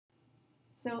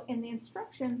So in the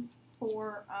instructions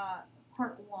for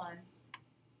part 1,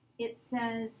 it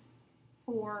says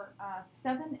for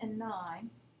 7 and 9,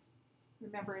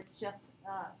 remember it's just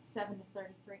 7 to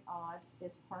 33 odds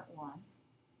is part 1.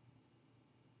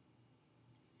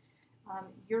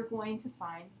 You're going to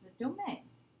find the domain.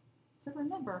 So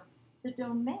remember, the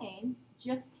domain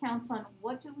just counts on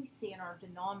what do we see in our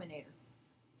denominator.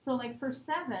 So like for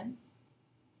 7,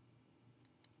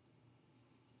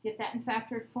 get that in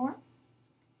factored form.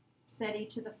 Set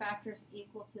each of the factors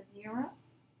equal to 0.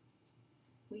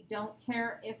 We don't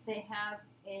care if they have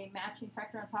a matching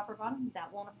factor on top or bottom.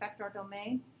 That won't affect our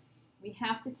domain. We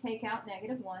have to take out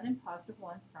 -1 and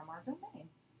 +1 from our domain.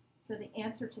 So the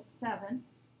answer to 7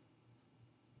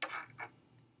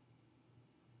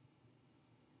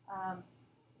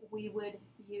 we would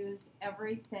use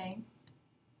everything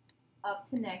up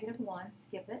to -1,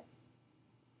 skip it,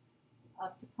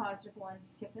 up to +1,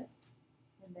 skip it,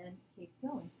 and then keep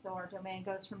going. So our domain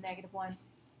goes from -1,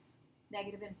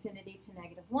 -infinity to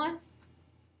 -1,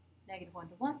 -1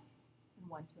 to 1, and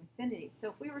 1 to infinity. So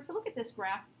if we were to look at this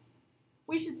graph,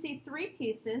 we should see 3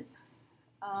 pieces.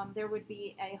 There would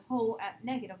be a hole at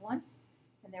 -1,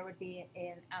 and there would be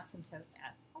an asymptote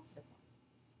at +1.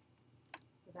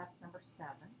 So that's number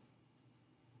 7.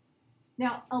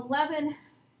 Now 11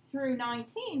 through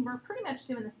 19, we're pretty much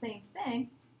doing the same thing,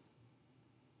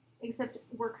 except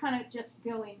we're kind of just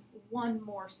going one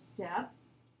more step.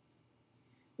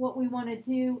 What we want to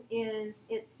do is,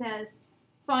 it says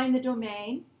find the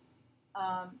domain,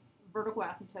 vertical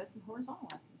asymptotes and horizontal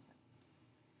asymptotes.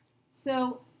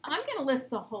 So I'm going to list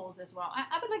the holes as well.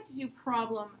 I would like to do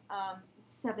problem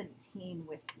 17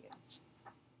 with you.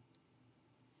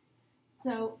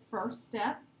 So first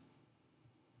step,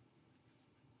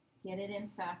 get it in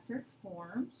factored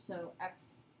form. So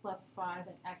x plus 5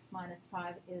 and x minus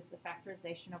 5 is the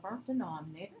factorization of our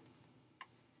denominator.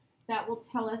 That will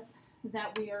tell us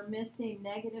that we are missing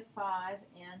 -5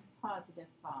 and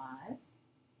 +5.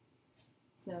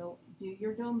 So do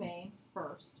your domain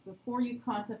first before you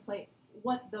contemplate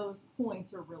what those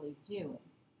points are really doing.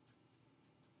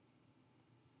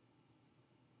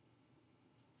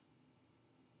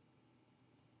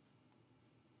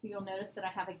 So you'll notice that I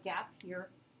have a gap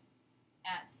here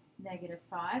at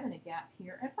 -5 and a gap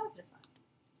here at +5.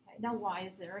 Okay, now why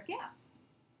is there a gap?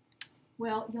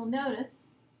 Well, you'll notice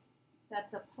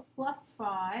that the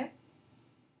 +5s,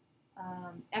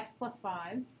 x plus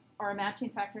 5s, are a matching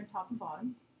factor in top and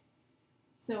bottom.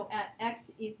 So at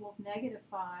x equals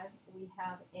 -5, we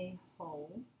have a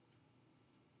hole.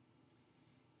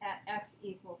 At x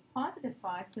equals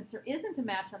 +5, since there isn't a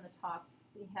match on the top,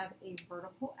 we have a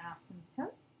vertical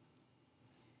asymptote.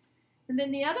 And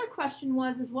then the other question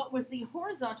was, what was the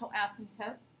horizontal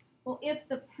asymptote? Well, if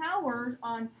the power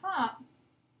on top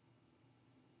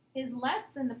is less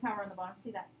than the power on the bottom,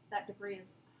 see that degree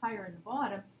is higher in the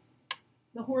bottom,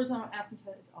 the horizontal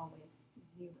asymptote is always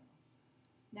 0.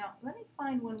 Now, let me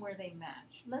find one where they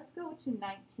match. Let's go to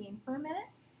 19 for a minute.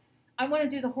 I want to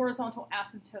do the horizontal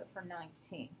asymptote for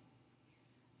 19.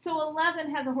 So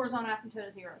 11 has a horizontal asymptote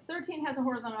of 0. 13 has a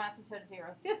horizontal asymptote of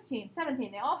 0. 15,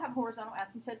 17, they all have horizontal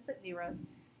asymptotes at zeros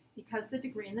because the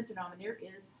degree in the denominator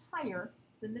is higher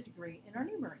than the degree in our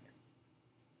numerator.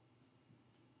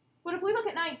 But if we look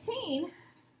at 19,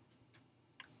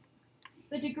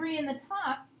 the degree in the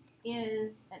top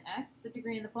is an x, the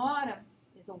degree in the bottom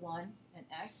is a 1, an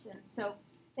x, and so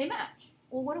they match.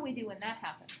 Well, what do we do when that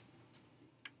happens?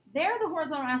 They're the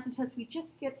horizontal asymptotes. We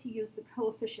just get to use the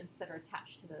coefficients that are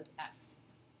attached to those x.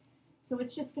 So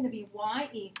it's just going to be y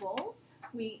equals,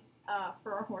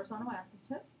 for our horizontal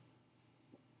asymptote,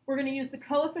 we're going to use the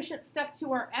coefficient stuck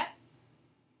to our x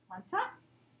on top,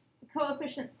 the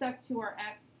coefficient stuck to our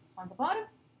x on the bottom.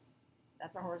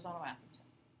 That's our horizontal asymptote.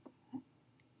 Okay.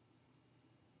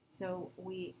 So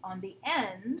on the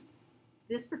ends,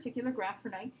 this particular graph for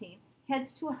 19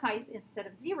 heads to a height instead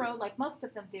of 0, like most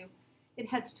of them do. It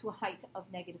heads to a height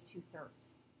of -2/3.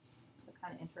 So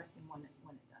kind of interesting when it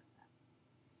does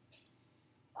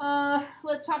that.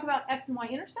 Let's talk about x and y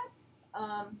intercepts.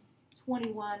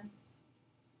 21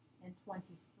 and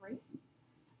 23.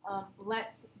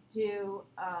 Let's do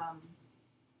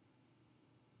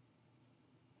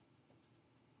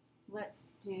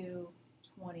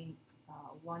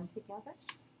 21 together.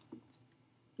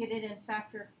 Get it in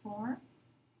factored form.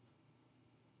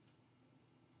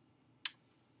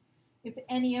 If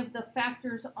any of the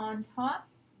factors on top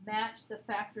match the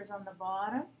factors on the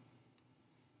bottom,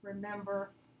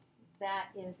 remember that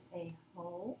is a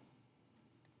hole.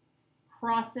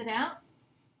 Cross it out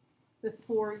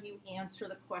before you answer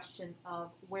the question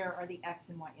of where are the x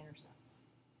and y intercepts.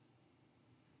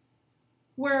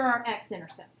 Where are our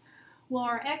x-intercepts? Well,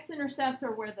 our x-intercepts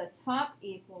are where the top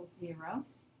equals 0.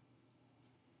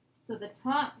 So the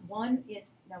top one,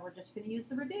 now we're just going to use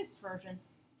the reduced version.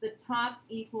 The top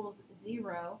equals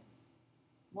 0.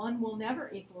 1 will never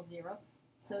equal 0.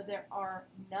 So there are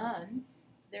none.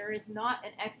 There is not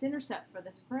an x-intercept for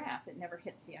this graph. It never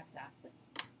hits the x-axis.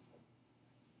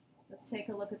 Let's take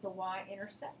a look at the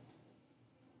y-intercept.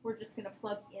 We're just going to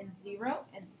plug in 0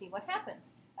 and see what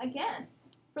happens. Again,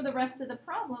 for the rest of the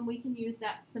problem, we can use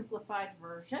that simplified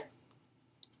version.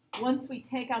 Once we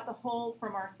take out the whole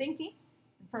from our thinking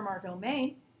and from our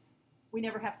domain, we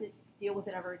never have to deal with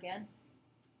it ever again.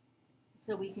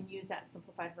 So we can use that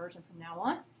simplified version from now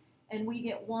on. And we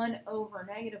get 1 over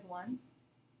 -1,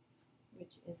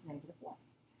 which is -1.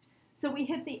 So we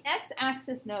hit the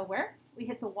x-axis nowhere. We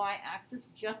hit the y-axis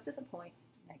just at the point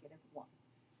 -1.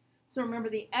 So remember,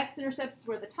 the x-intercept is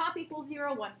where the top equals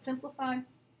 0, 1 simplified.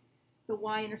 The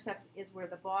y-intercept is where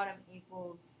the bottom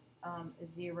equals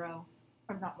 0,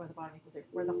 or not where the bottom equals 0,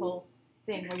 where the whole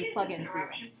thing, where you plug in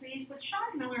 0. Please. Would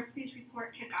Sean Miller please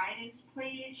report to guidance,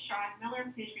 please? Sean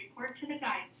Miller, please report to the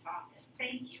guidance office.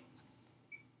 Thank you.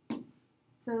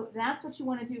 So that's what you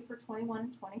want to do for 21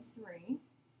 and 23.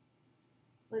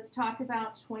 Let's talk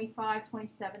about 25,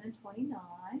 27, and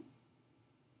 29.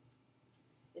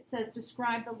 It says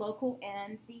describe the local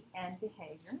and the end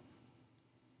behavior.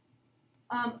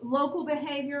 Local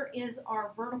behavior is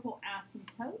our vertical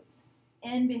asymptotes.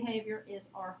 End behavior is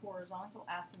our horizontal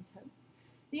asymptotes.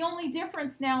 The only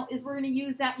difference now is we're going to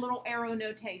use that little arrow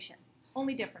notation.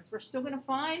 Only difference. We're still going to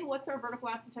find what's our vertical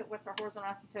asymptote, what's our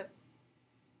horizontal asymptote,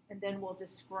 and then we'll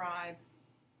describe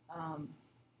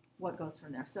what goes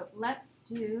from there. So let's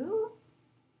do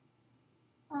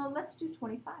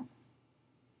 25.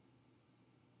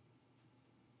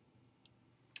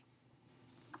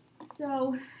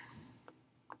 So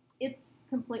it's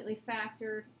completely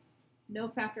factored. No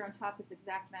factor on top is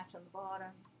exact match on the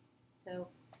bottom. So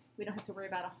we don't have to worry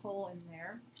about a hole in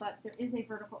there. But there is a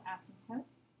vertical asymptote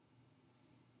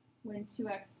when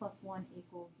 2x plus 1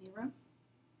 equals 0.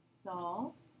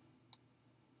 Solve.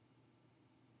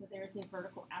 So there's a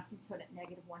vertical asymptote at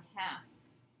 -1/2.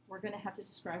 We're going to have to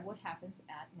describe what happens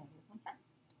at -1/2.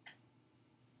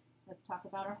 Let's talk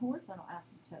about our horizontal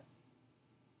asymptote.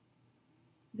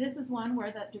 This is one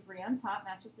where the degree on top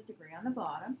matches the degree on the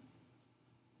bottom.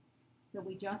 So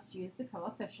we just use the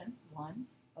coefficients, 1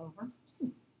 over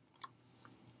 2.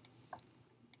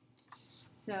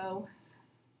 So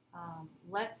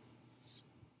let's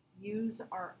use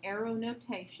our arrow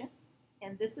notation.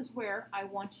 And this is where I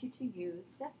want you to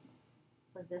use decimals.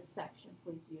 For this section,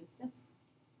 please use decimals.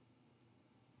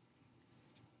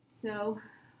 So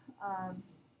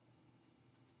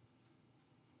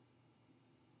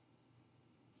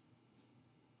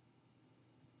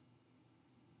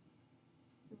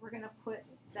we're going to put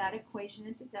that equation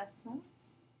into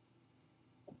decimals.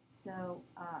 So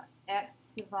x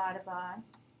divided by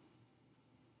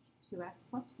 2x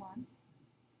plus 1.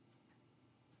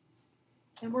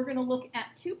 And we're going to look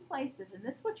at 2 places. And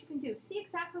this is what you can do. See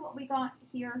exactly what we got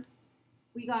here.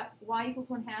 We got y equals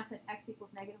 1/2 and x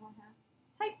equals -1/2.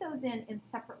 Type those in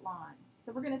separate lines.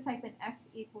 So we're going to type in x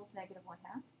equals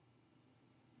 -1/2.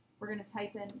 We're going to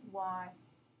type in y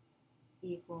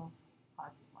equals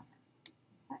 +1/2.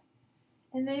 Okay?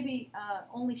 And maybe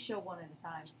only show one at a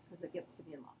time because it gets to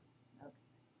be a lot. Okay.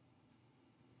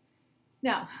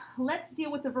 Now, let's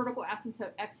deal with the vertical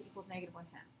asymptote x equals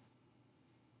 -1/2.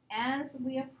 As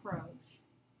we approach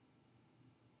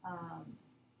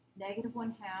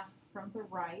 -1/2 from the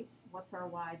right, what's our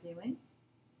y doing?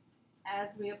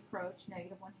 As we approach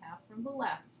 -1/2 from the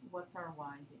left, what's our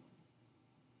y doing?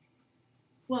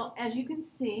 Well, as you can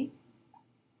see,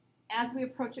 as we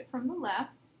approach it from the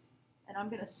left, and I'm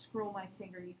going to scroll my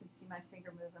finger, you can see my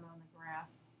finger moving on the graph.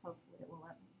 Hopefully it will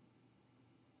let me.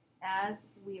 As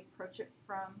we approach it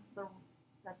from the,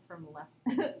 that's from the left,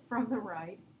 from the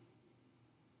right,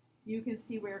 you can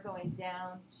see we're going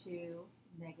down to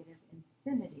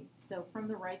 -infinity. So from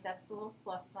the right, that's the little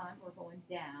plus sign, we're going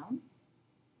down.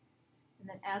 And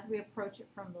then as we approach it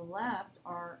from the left,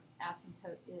 our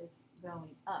asymptote is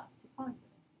going up to positive.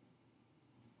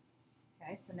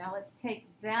 Okay, so now let's take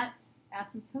that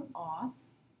asymptote off.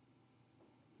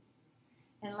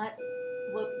 And let's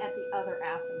look at the other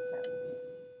asymptote.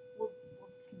 We'll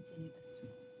continue this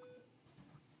tomorrow.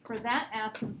 For that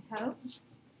asymptote,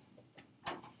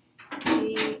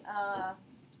 the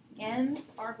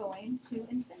ends are going to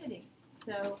infinity.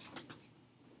 So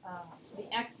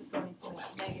the x is going to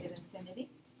 -infinity.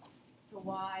 The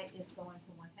y is going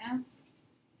to 1/2.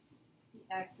 The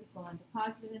x is going to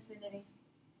 +infinity.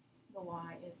 The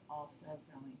y is also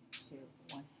going to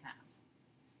 1/2.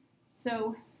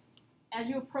 So as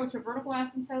you approach a vertical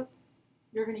asymptote,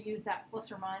 you're going to use that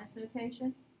plus or minus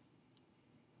notation.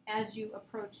 As you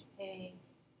approach a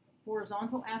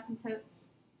horizontal asymptote,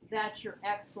 that's your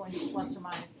x going to plus or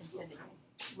minus infinity,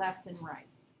 left and right,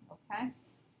 okay?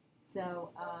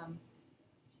 So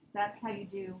that's how you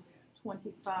do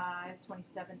 25,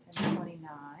 27, and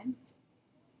 29.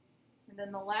 And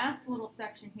then the last little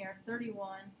section here,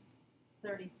 31,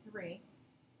 33,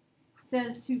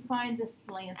 says to find the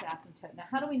slant asymptote. Now,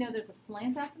 how do we know there's a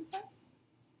slant asymptote?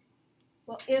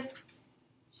 Well, if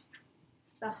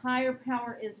the higher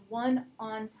power is 1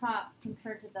 on top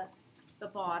compared to the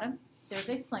bottom, there's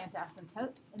a slant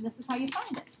asymptote, and this is how you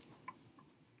find it.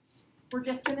 We're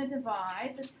just going to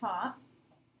divide the top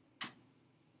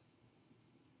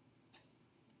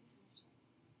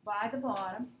by the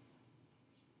bottom,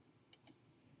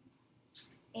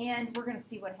 and we're going to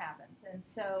see what happens. And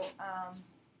so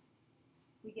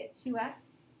we get 2x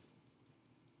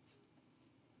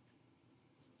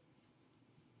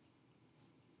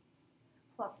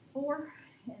plus 4,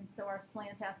 and so our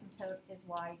slant asymptote is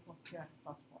y equals 2x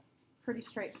plus 4. Pretty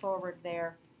straightforward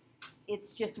there.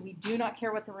 It's just we do not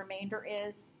care what the remainder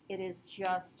is. It is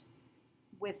just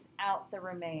without the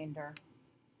remainder.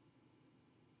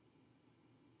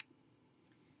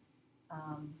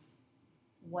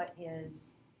 What is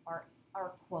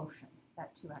our quotient,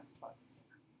 that 2x plus 4.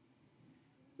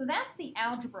 So that's the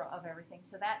algebra of everything.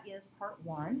 So that is part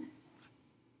 1.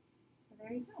 So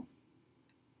there you go.